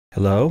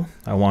Hello,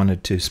 I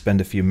wanted to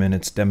spend a few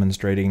minutes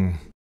demonstrating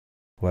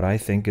what I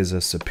think is a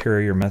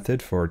superior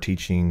method for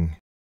teaching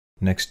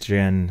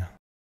next-gen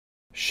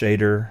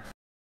shader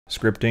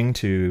scripting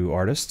to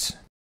artists.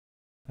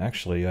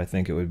 Actually, I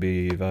think it would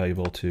be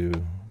valuable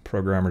to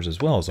programmers as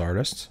well as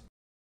artists.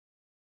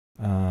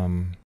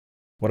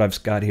 What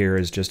I've got here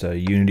is just a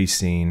Unity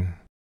scene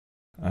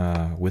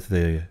with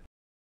the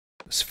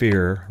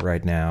sphere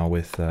right now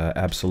with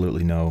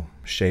absolutely no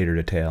shader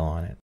detail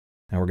on it.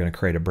 Now we're going to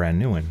create a brand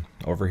new one.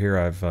 Over here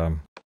I've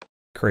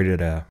created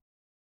a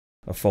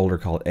folder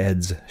called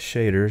Ed's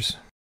Shaders.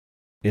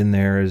 In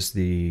there is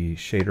the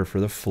shader for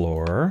the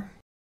floor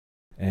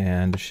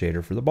and a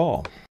shader for the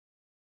ball.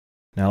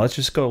 Now let's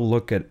just go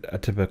look at a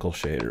typical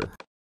shader.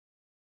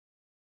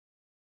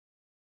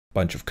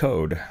 Bunch of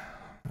code.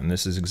 And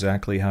this is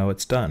exactly how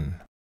it's done.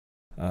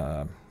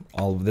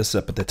 All of this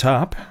up at the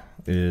top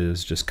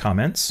is just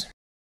comments.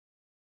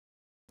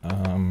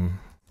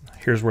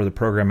 Here's where the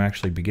program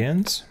actually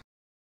begins.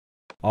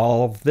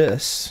 All of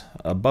this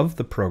above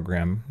the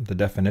program, the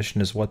definition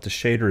is what the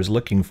shader is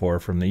looking for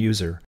from the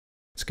user.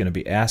 It's going to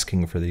be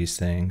asking for these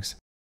things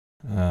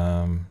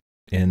in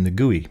the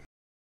GUI.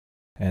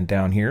 And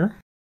down here,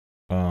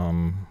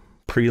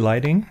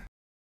 pre-lighting,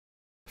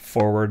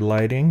 forward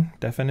lighting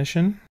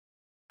definition,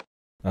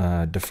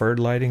 deferred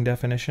lighting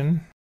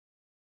definition.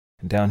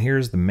 And down here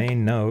is the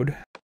main node,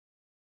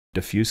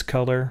 diffuse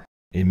color,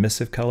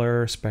 emissive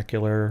color,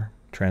 specular,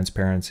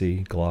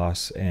 transparency,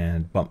 gloss,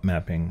 and bump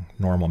mapping,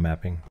 normal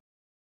mapping,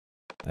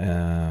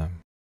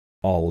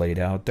 all laid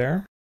out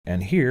there.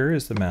 And here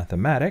is the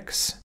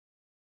mathematics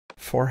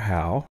for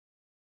how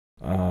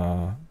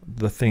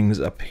the things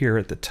up here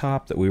at the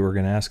top that we were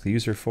going to ask the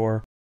user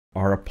for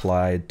are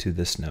applied to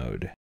this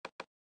node.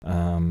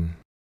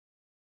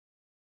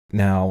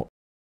 Now,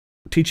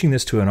 teaching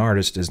this to an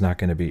artist is not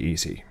going to be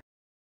easy.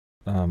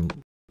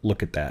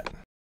 Look at that.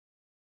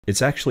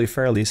 It's actually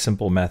fairly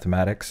simple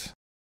mathematics,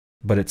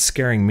 but it's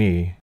scaring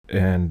me,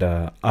 and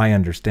I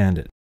understand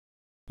it.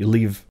 You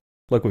leave,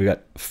 look, we've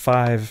got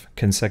 5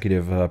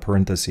 consecutive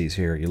parentheses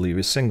here. You leave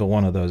a single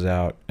one of those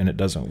out, and it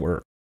doesn't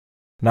work.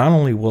 Not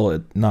only will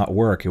it not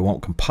work, it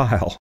won't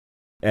compile,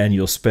 and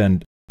you'll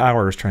spend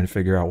hours trying to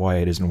figure out why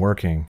it isn't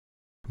working.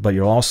 But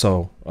you'll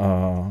also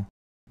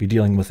be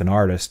dealing with an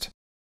artist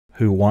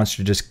who wants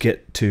to just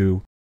get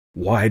to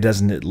why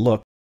doesn't it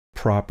look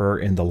proper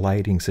in the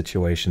lighting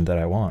situation that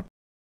I want.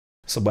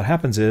 So what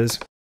happens is,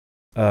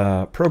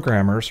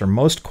 programmers are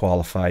most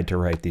qualified to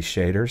write these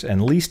shaders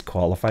and least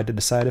qualified to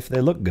decide if they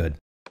look good.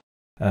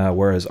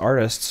 Whereas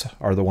artists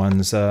are the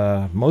ones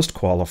most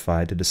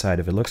qualified to decide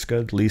if it looks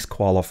good, least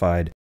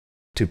qualified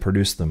to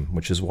produce them,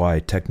 which is why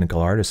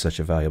technical art is such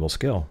a valuable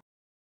skill.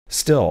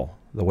 Still,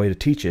 the way to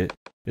teach it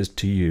is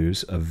to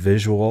use a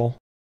visual,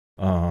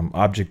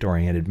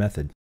 object-oriented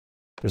method.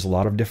 There's a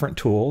lot of different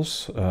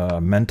tools.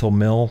 Mental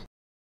Mill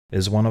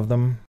is one of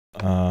them.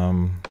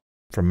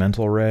 From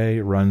Mental Ray,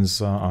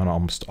 runs on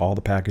almost all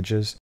the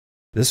packages.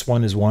 This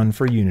one is one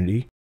for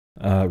Unity,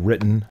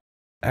 written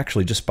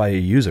actually just by a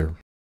user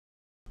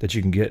that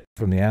you can get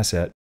from the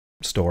asset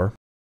store.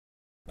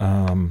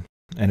 And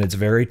it's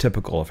very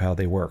typical of how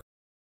they work.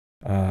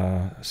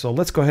 So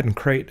let's go ahead and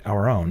create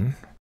our own.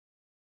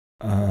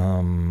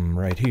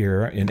 Right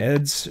here, in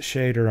Ed's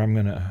shader, I'm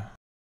going to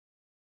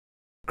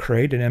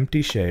create an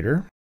empty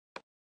shader.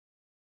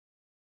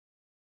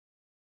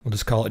 We'll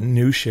just call it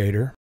New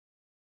Shader.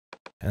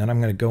 And then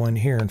I'm going to go in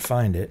here and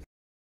find it.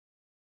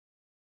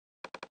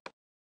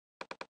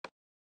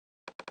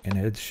 In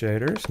Ed's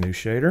Shaders, New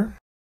Shader.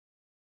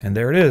 And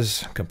there it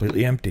is,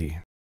 completely empty.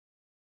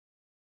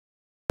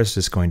 What this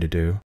is going to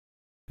do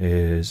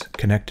is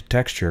connect a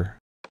texture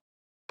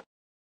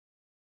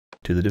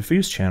to the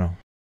diffuse channel.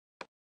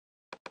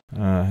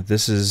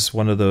 This is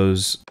one of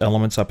those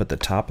elements up at the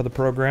top of the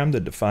program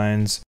that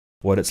defines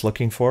what it's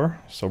looking for.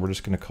 So we're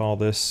just going to call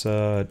this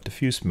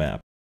diffuse map.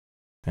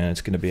 And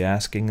it's going to be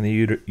asking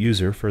the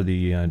user for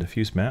the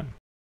diffuse map.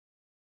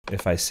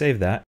 If I save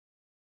that,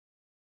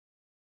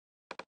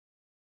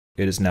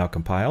 it is now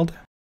compiled.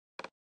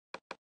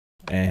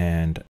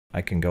 And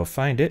I can go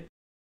find it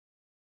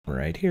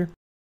right here,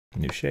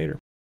 New Shader.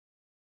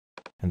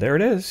 And there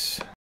it is.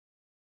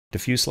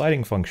 Diffuse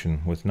lighting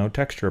function with no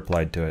texture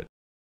applied to it.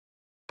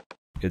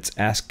 It's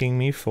asking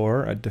me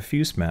for a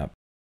diffuse map.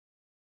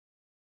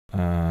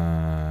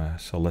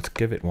 So let's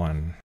give it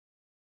one.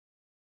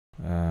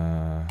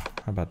 How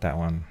about that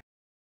one?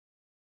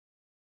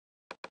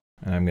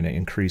 And I'm going to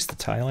increase the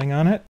tiling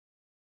on it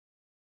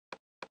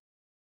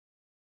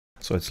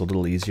so it's a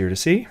little easier to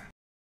see.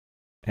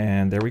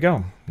 And there we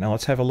go. Now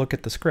let's have a look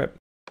at the script.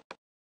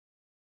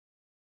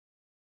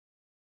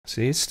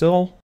 See, it's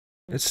still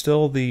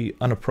the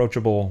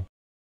unapproachable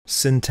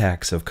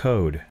syntax of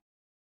code,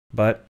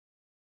 but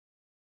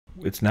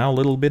it's now a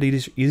little bit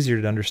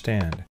easier to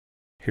understand.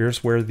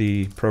 Here's where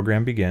the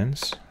program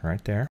begins,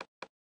 right there.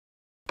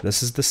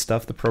 This is the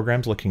stuff the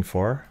program's looking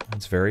for.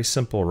 It's very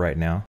simple right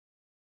now.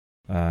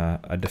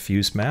 A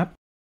diffuse map,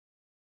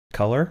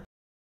 color,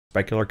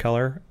 specular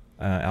color,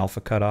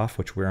 alpha cutoff,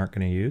 which we aren't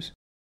going to use,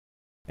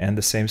 And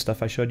the same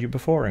stuff I showed you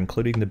before,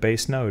 including the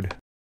base node.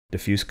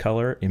 Diffuse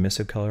color,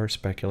 emissive color,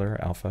 specular,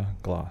 alpha,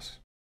 gloss.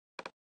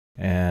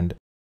 And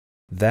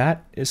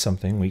that is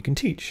something we can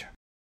teach.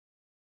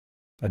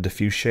 A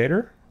diffuse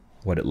shader,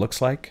 what it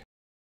looks like,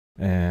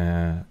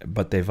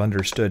 but they've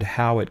understood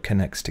how it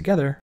connects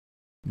together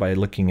by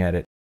looking at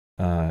it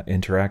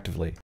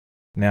interactively.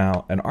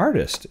 Now, an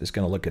artist is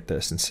going to look at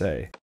this and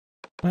say,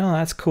 well,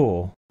 that's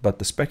cool, but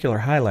the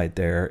specular highlight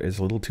there is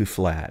a little too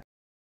flat.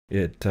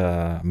 It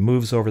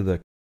moves over the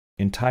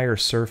entire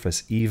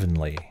surface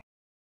evenly.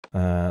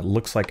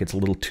 Looks like it's a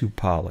little too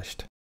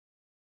polished.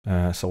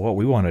 So what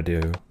we want to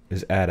do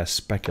is add a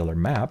specular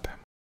map,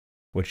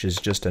 which is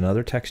just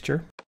another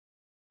texture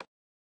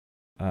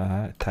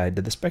tied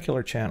to the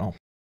specular channel.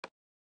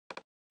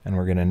 And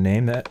we're going to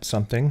name that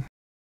something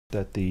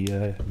that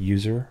the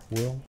user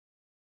will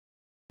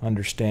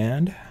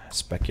understand.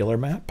 Specular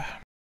map.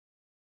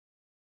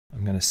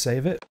 I'm going to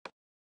save it.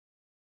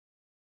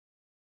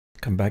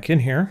 Come back in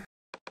here.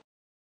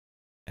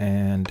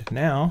 And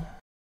now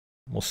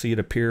we'll see it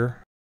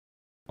appear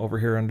over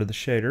here under the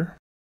shader.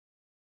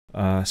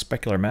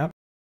 Specular map.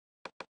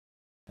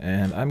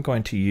 And I'm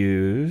going to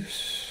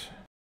use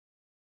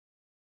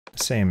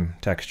the same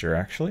texture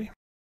actually,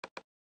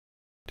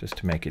 just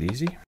to make it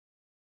easy.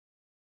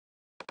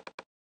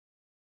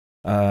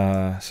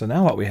 So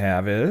now what we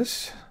have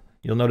is,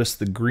 you'll notice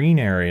the green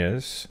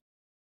areas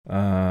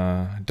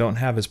don't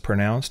have as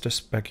pronounced a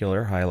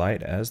specular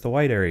highlight as the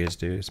white areas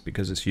do. It's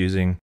because it's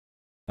using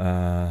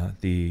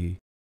the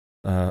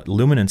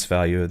luminance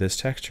value of this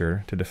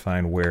texture to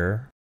define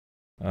where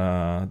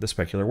the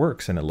specular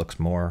works, and it looks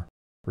more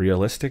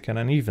realistic and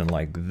uneven,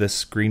 like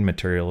this green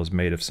material is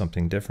made of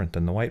something different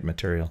than the white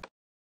material.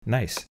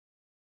 Nice.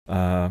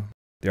 The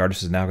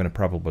artist is now going to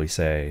probably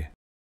say,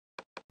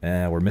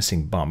 we're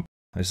missing bump.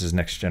 This is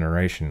next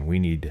generation. We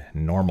need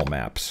normal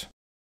maps.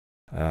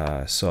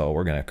 So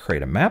we're going to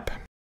create a map.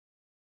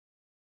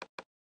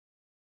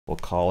 We'll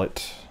call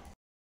it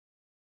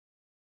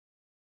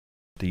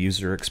the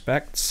user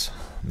expects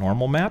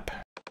normal map.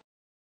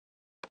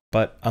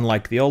 But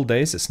unlike the old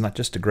days, it's not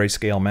just a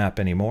grayscale map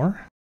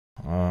anymore.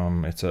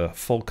 It's a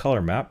full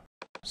color map.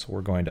 So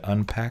we're going to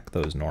unpack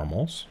those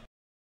normals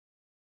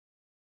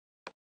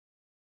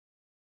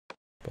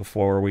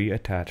before we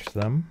attach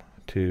them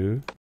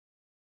to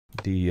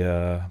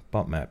the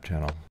bump map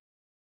channel.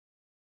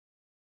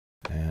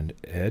 And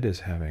Ed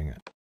is having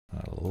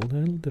a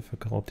little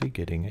difficulty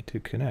getting it to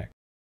connect.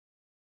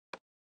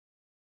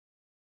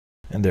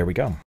 And there we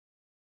go.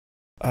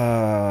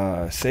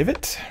 Save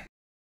it.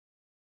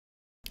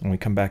 And we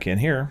come back in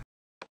here.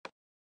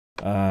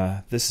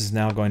 This is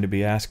now going to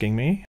be asking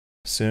me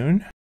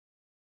soon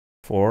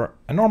for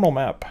a normal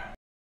map.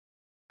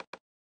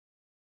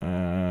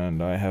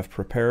 And I have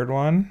prepared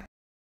one.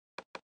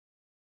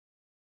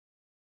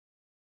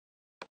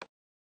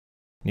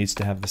 Needs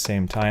to have the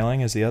same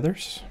tiling as the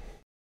others.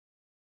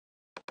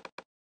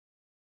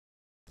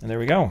 And there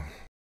we go.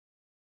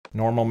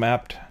 Normal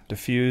mapped,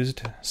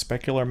 diffused,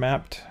 specular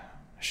mapped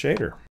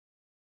shader.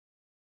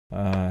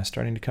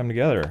 Starting to come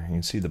together. You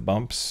can see the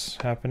bumps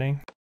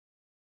happening.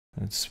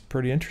 It's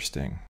pretty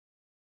interesting.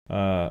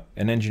 An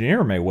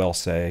engineer may well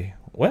say,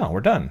 well,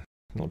 we're done.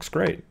 It looks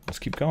great. Let's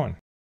keep going.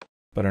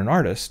 But an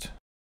artist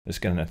is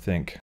going to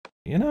think,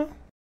 you know,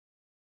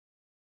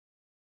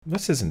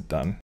 this isn't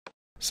done.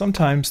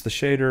 Sometimes the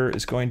shader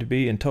is going to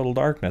be in total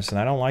darkness, and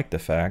I don't like the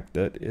fact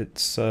that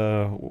it's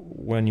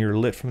when you're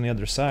lit from the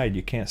other side,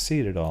 you can't see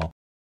it at all.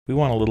 We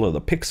want a little of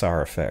the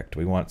Pixar effect.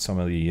 We want some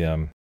of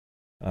the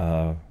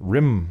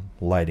rim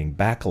lighting,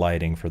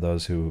 backlighting for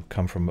those who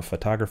come from a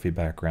photography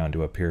background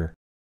to appear.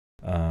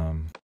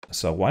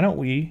 So why don't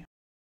we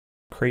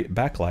create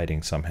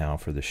backlighting somehow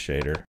for this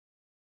shader?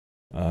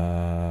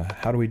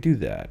 How do we do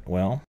that?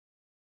 Well,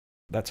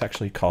 that's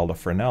actually called a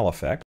Fresnel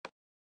effect.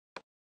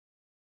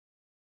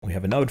 We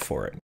have a node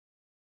for it.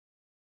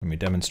 Let me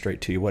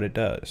demonstrate to you what it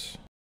does.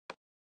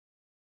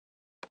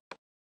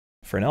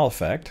 Fresnel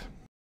effect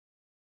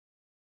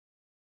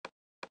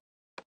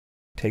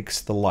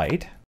takes the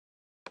light,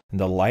 and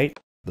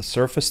the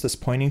surface that's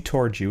pointing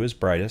towards you is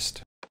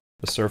brightest.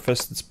 The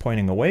surface that's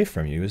pointing away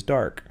from you is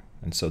dark.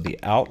 And so the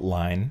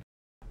outline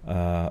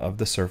of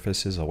the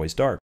surface is always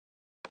dark.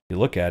 If you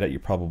look at it, you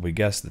probably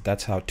guess that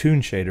that's how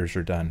toon shaders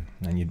are done,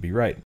 and you'd be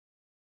right.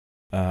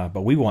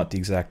 But we want the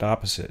exact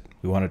opposite.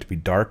 We want it to be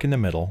dark in the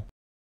middle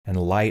and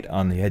light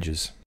on the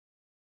edges.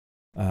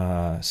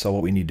 So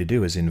what we need to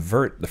do is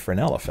invert the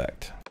Fresnel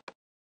effect.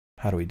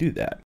 How do we do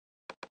that?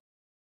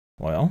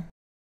 Well,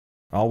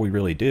 all we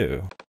really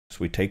do is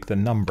we take the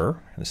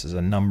number. This is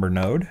a number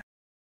node.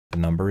 The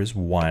number is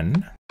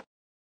 1.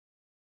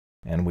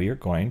 And we are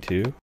going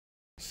to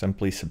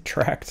simply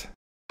subtract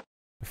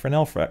the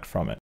Fresnel effect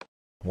from it.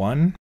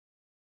 1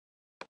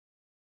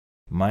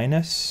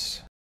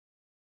 minus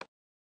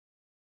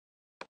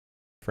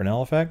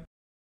Fresnel effect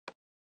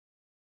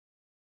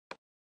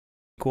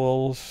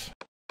equals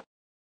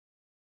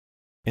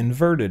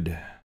inverted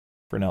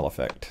Fresnel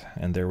effect.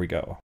 And there we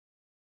go.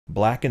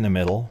 Black in the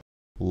middle,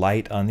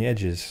 light on the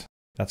edges.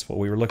 That's what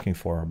we were looking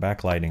for,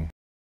 backlighting.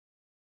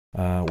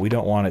 We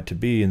don't want it to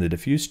be in the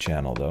diffuse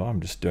channel, though.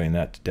 I'm just doing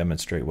that to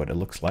demonstrate what it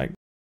looks like.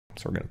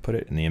 So we're going to put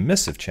it in the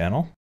emissive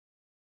channel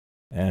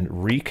and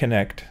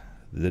reconnect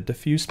the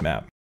diffuse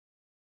map.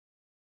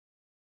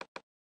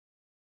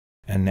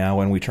 And now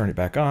when we turn it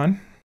back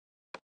on,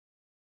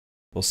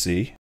 we'll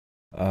see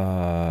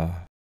the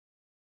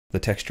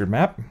textured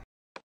map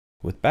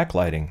with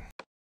backlighting.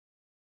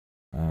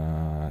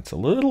 It's a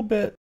little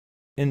bit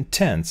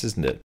intense,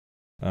 isn't it?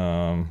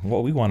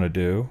 What we want to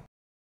do,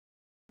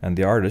 and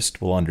the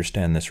artist will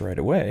understand this right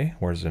away,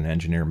 whereas an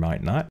engineer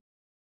might not,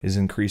 is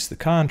increase the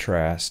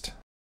contrast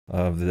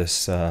of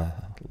this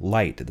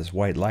light, this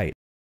white light,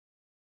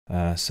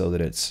 so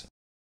that it's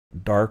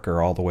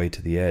darker all the way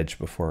to the edge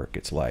before it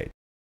gets light.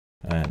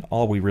 And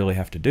all we really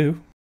have to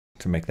do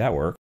to make that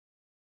work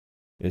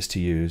is to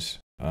use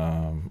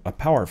a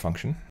power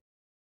function.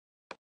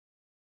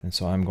 And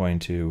so I'm going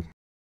to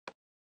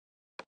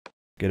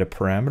get a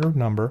parameter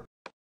number.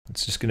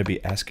 It's just going to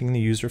be asking the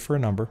user for a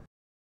number.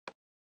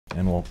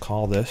 And we'll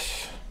call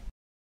this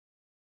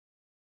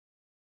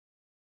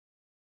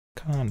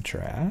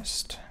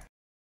contrast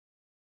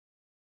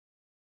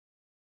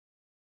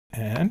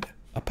and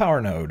a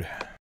power node.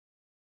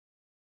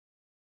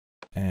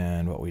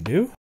 And what we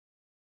do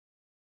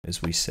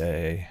is we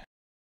say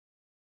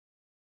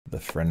the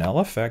Fresnel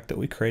effect that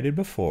we created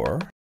before,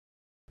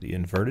 the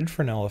inverted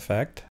Fresnel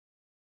effect,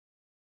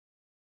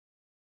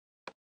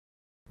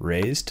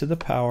 raised to the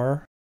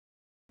power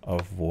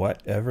of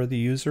whatever the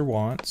user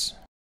wants,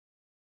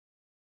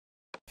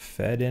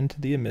 fed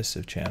into the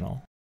emissive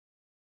channel.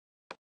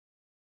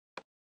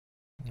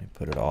 Let me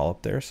put it all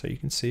up there so you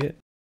can see it.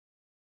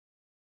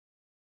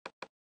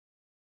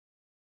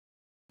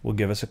 Will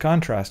give us a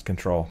contrast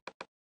control.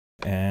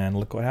 And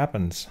look what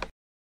happens.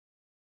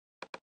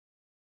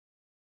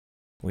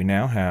 We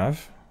now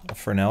have a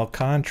Fresnel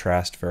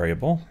contrast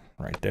variable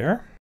right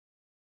there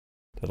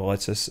that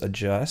lets us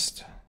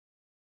adjust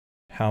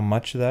how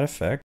much of that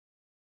effect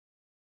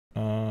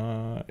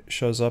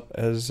shows up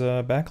as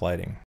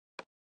backlighting.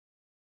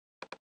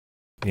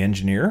 The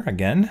engineer,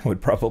 again,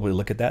 would probably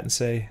look at that and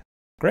say,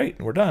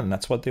 great, we're done.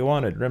 That's what they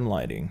wanted, rim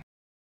lighting.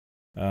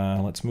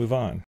 Let's move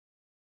on.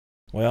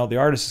 Well, the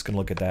artist is going to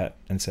look at that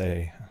and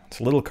say, it's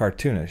a little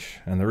cartoonish.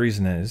 And the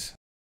reason is,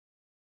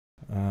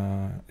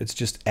 it's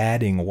just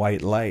adding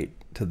white light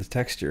to the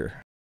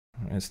texture.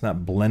 It's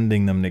not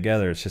blending them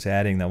together. It's just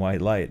adding the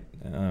white light.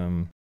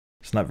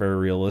 It's not very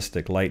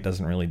realistic. Light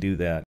doesn't really do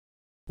that.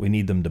 We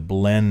need them to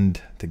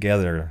blend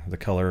together, the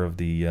color of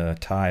the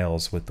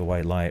tiles with the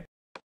white light.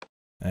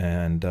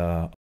 And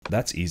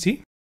that's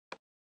easy.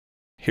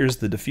 Here's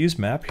the diffuse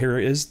map. Here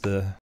is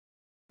the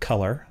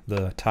color,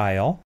 the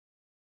tile.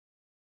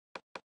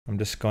 I'm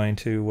just going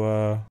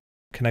to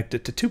connect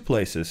it to two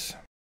places.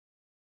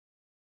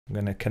 I'm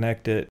going to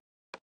connect it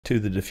to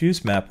the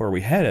diffuse map where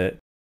we had it,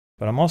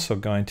 but I'm also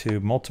going to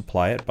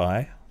multiply it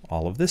by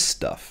all of this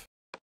stuff.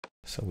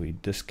 So we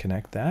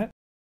disconnect that.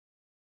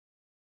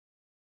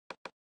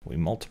 We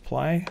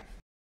multiply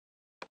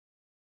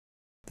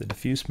the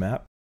diffuse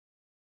map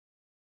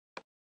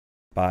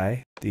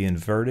by the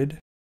inverted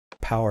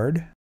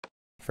powered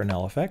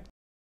Fresnel effect.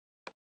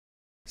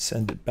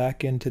 Send it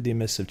back into the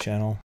emissive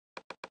channel.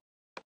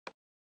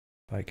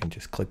 If I can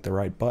just click the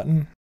right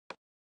button,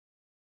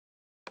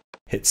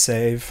 hit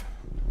save,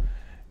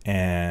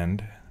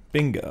 and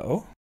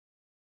bingo,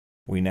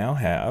 we now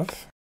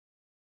have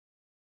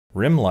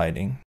rim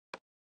lighting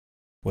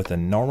with a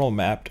normal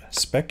mapped,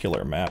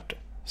 specular mapped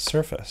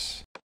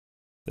surface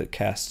that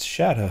casts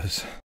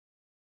shadows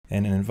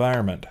in an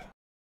environment.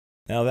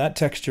 Now that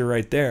texture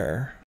right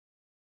there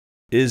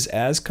is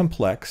as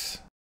complex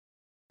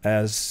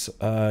as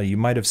you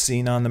might have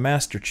seen on the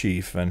Master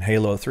Chief and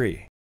Halo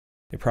 3.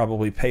 They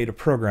probably paid a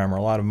programmer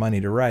a lot of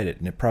money to write it,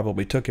 and it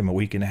probably took him a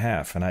week and a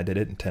half, and I did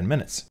it in 10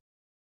 minutes.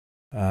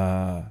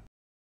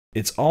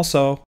 It's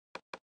also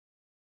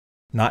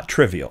not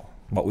trivial.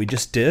 What we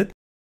just did,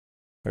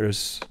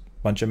 there's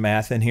a bunch of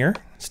math in here.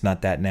 It's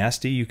not that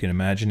nasty. You can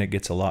imagine it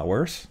gets a lot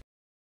worse.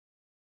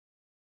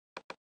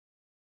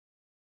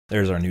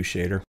 There's our new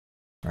shader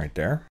right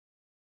there.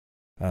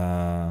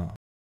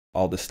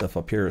 All this stuff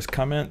up here is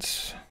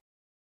comments.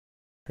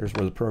 Here's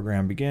where the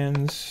program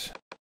begins.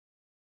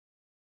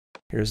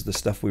 Here's the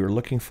stuff we were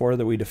looking for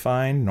that we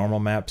defined: normal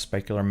map,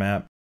 specular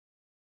map,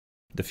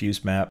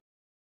 diffuse map,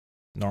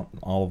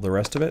 all of the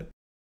rest of it.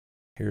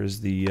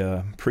 Here's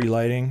the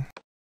pre-lighting,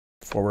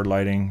 forward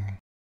lighting,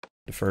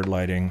 deferred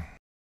lighting,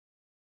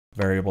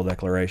 variable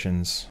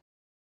declarations.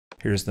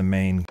 Here's the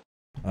main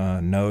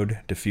node: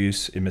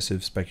 diffuse,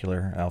 emissive,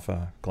 specular,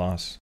 alpha,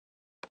 gloss,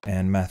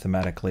 and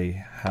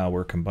mathematically how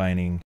we're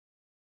combining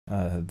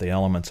the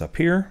elements up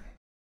here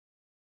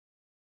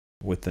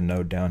with the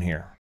node down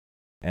here,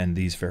 and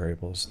these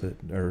variables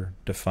that are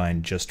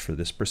defined just for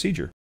this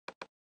procedure.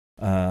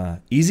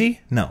 Easy?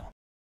 No.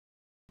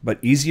 But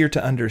easier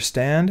to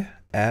understand?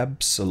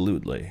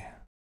 Absolutely.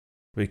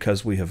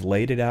 Because we have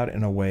laid it out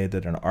in a way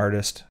that an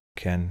artist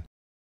can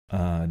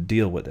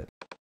deal with it.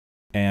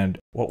 And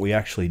what we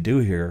actually do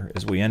here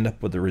is we end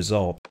up with the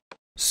result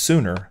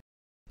sooner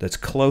that's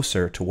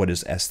closer to what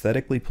is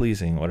aesthetically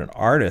pleasing, what an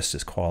artist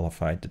is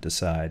qualified to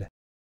decide,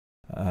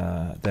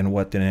 than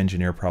what an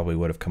engineer probably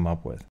would have come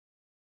up with.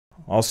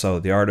 Also,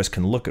 the artist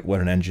can look at what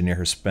an engineer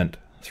has spent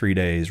 3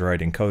 days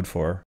writing code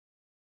for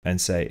and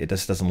say, it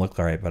just doesn't look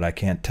right, but I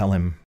can't tell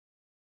him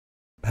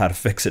how to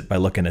fix it by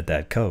looking at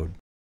that code.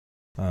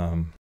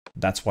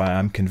 That's why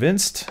I'm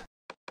convinced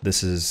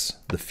this is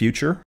the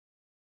future,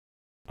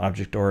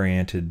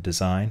 object-oriented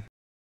design.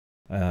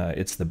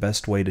 It's the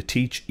best way to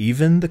teach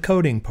even the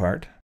coding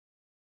part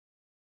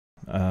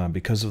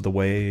because of the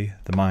way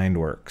the mind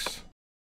works.